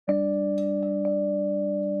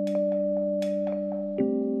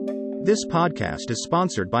This podcast is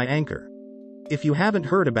sponsored by Anchor. If you haven't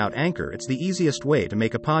heard about Anchor, it's the easiest way to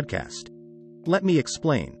make a podcast. Let me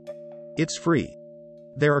explain. It's free.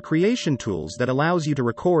 There are creation tools that allows you to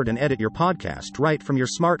record and edit your podcast right from your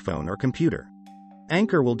smartphone or computer.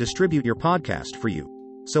 Anchor will distribute your podcast for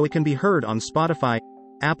you, so it can be heard on Spotify,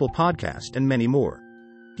 Apple Podcast, and many more.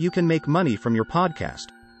 You can make money from your podcast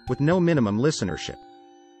with no minimum listenership.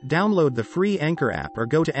 Download the free Anchor app or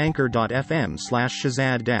go to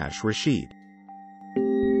anchor.fm/Shazad-Rashid.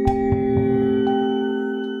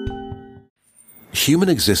 Human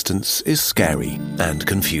existence is scary and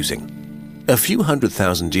confusing. A few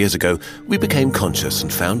 100,000 years ago, we became conscious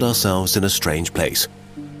and found ourselves in a strange place.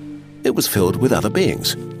 It was filled with other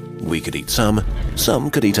beings. We could eat some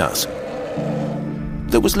could eat us.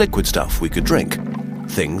 There was liquid stuff we could drink,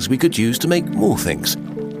 things we could use to make more things.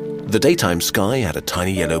 The daytime sky had a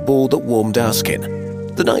tiny yellow ball that warmed our skin.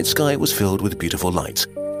 The night sky was filled with beautiful lights.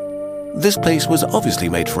 This place was obviously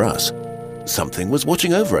made for us. Something was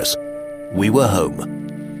watching over us. We were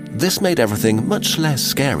home. This made everything much less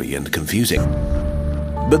scary and confusing.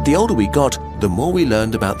 But the older we got, the more we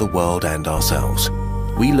learned about the world and ourselves.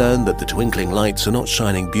 We learned that the twinkling lights are not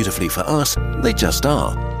shining beautifully for us, they just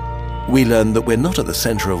are. We learned that we're not at the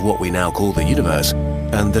center of what we now call the universe,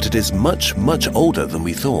 and that it is much, much older than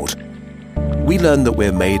we thought. We learned that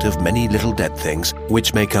we're made of many little dead things,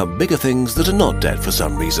 which make up bigger things that are not dead for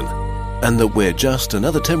some reason, and that we're just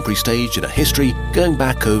another temporary stage in a history going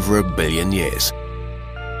back over 1 billion years.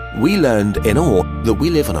 We learned, in awe, that we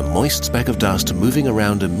live on a moist speck of dust moving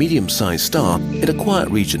around a medium-sized star in a quiet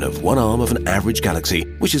region of one arm of an average galaxy,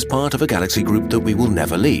 which is part of a galaxy group that we will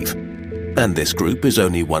never leave. And this group is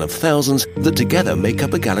only one of thousands that together make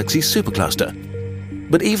up a galaxy supercluster.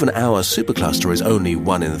 But even our supercluster is only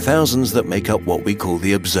one in thousands that make up what we call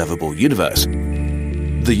the observable universe.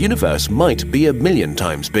 The universe might be 1 million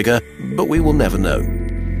times bigger, but we will never know.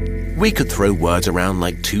 We could throw words around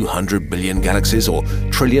like 200 billion galaxies or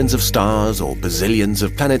trillions of stars or bazillions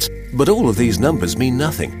of planets, but all of these numbers mean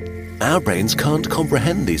nothing. Our brains can't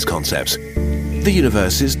comprehend these concepts. The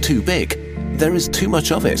universe is too big. There is too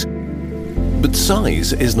much of it. But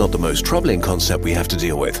size is not the most troubling concept we have to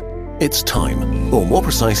deal with. It's time, or more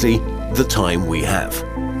precisely, the time we have.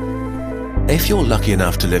 If you're lucky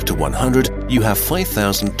enough to live to 100, you have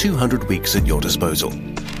 5,200 weeks at your disposal.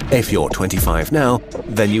 If you're 25 now,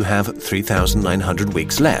 then you have 3,900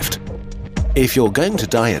 weeks left. If you're going to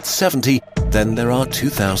die at 70, then there are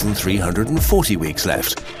 2,340 weeks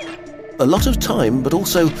left. A lot of time, but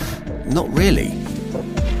also not really.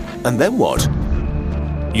 And then what?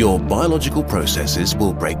 Your biological processes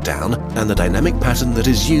will break down, and the dynamic pattern that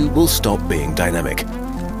is you will stop being dynamic.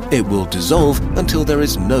 It will dissolve until there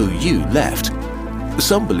is no you left.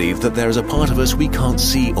 Some believe that there is a part of us we can't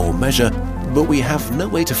see or measure, but we have no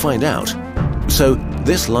way to find out. So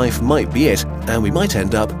this life might be it, and we might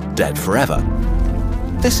end up dead forever.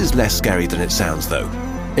 This is less scary than it sounds, though.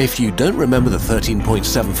 If you don't remember the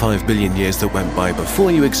 13.75 billion years that went by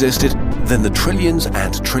before you existed, then the trillions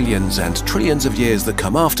and trillions and trillions of years that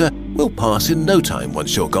come after will pass in no time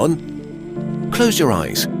once you're gone. Close your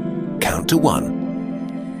eyes. Count to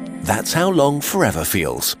 1. That's how long forever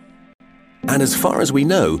feels. And as far as we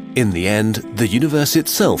know, in the end, the universe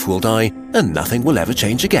itself will die and nothing will ever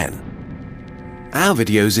change again. Our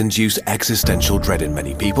videos induce existential dread in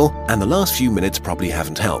many people, and the last few minutes probably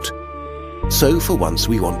haven't helped. So for once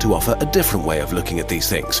we want to offer a different way of looking at these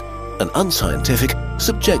things. An unscientific,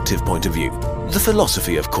 subjective point of view. The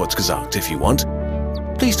philosophy of Kurzgesagt, if you want.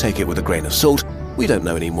 Please take it with a grain of salt. We don't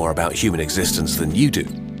know any more about human existence than you do.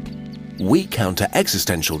 We counter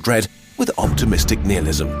existential dread with optimistic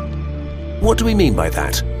nihilism. What do we mean by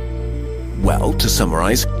that? Well, to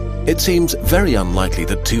summarize, it seems very unlikely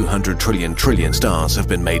that 200 trillion stars have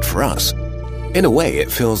been made for us. In a way,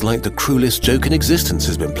 it feels like the cruelest joke in existence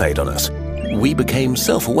has been played on us. We became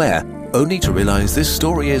self-aware only to realize this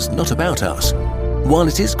story is not about us. While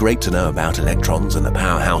it is great to know about electrons and the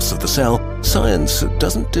powerhouse of the cell, science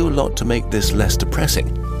doesn't do a lot to make this less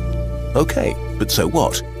depressing. Okay, but so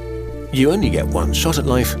what? You only get one shot at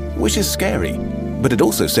life, which is scary, but it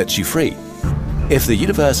also sets you free. If the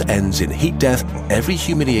universe ends in heat death, every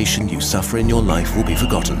humiliation you suffer in your life will be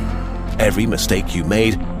forgotten. Every mistake you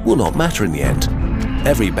made will not matter in the end.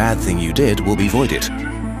 Every bad thing you did will be voided.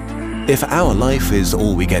 If our life is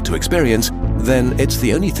all we get to experience, then it's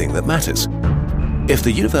the only thing that matters. If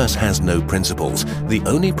the universe has no principles, the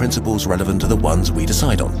only principles relevant are the ones we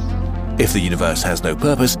decide on. If the universe has no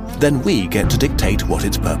purpose, then we get to dictate what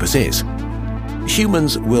its purpose is.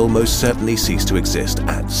 Humans will most certainly cease to exist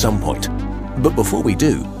at some point. But before we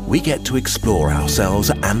do, we get to explore ourselves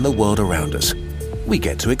and the world around us. we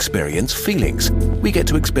get to experience feelings. We get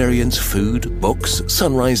to experience food, books,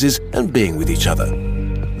 sunrises, and being with each other.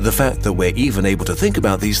 The fact that we're even able to think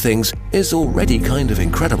about these things is already kind of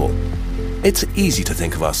incredible. It's easy to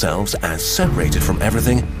think of ourselves as separated from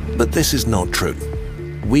everything, but this is not true.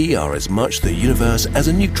 We are as much the universe as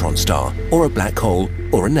a neutron star, or a black hole,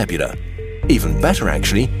 or a nebula. Even better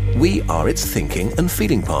actually, we are its thinking and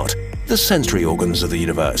feeling part, the sensory organs of the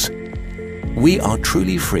universe. We are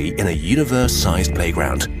truly free in a universe-sized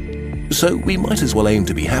playground. So we might as well aim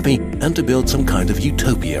to be happy and to build some kind of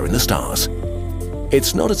utopia in the stars.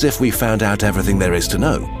 It's not as if we found out everything there is to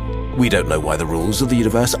know. We don't know why the rules of the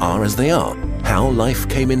universe are as they are, how life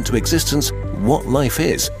came into existence, what life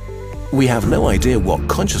is. We have no idea what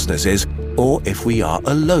consciousness is or if we are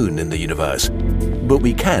alone in the universe, but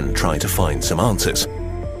we can try to find some answers.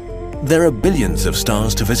 There are billions of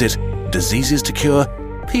stars to visit, diseases to cure,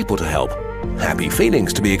 people to help, happy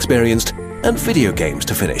feelings to be experienced, and video games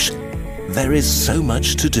to finish. There is so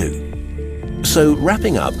much to do. So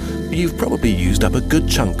wrapping up, you've probably used up a good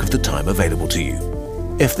chunk of the time available to you.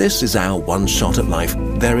 If this is our one shot at life,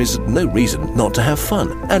 there is no reason not to have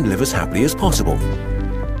fun and live as happily as possible.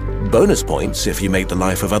 Bonus points if you make the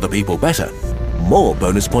life of other people better. More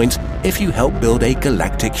bonus points if you help build a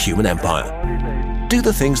galactic human empire. Do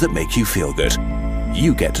the things that make you feel good.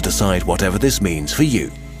 You get to decide whatever this means for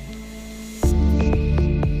you.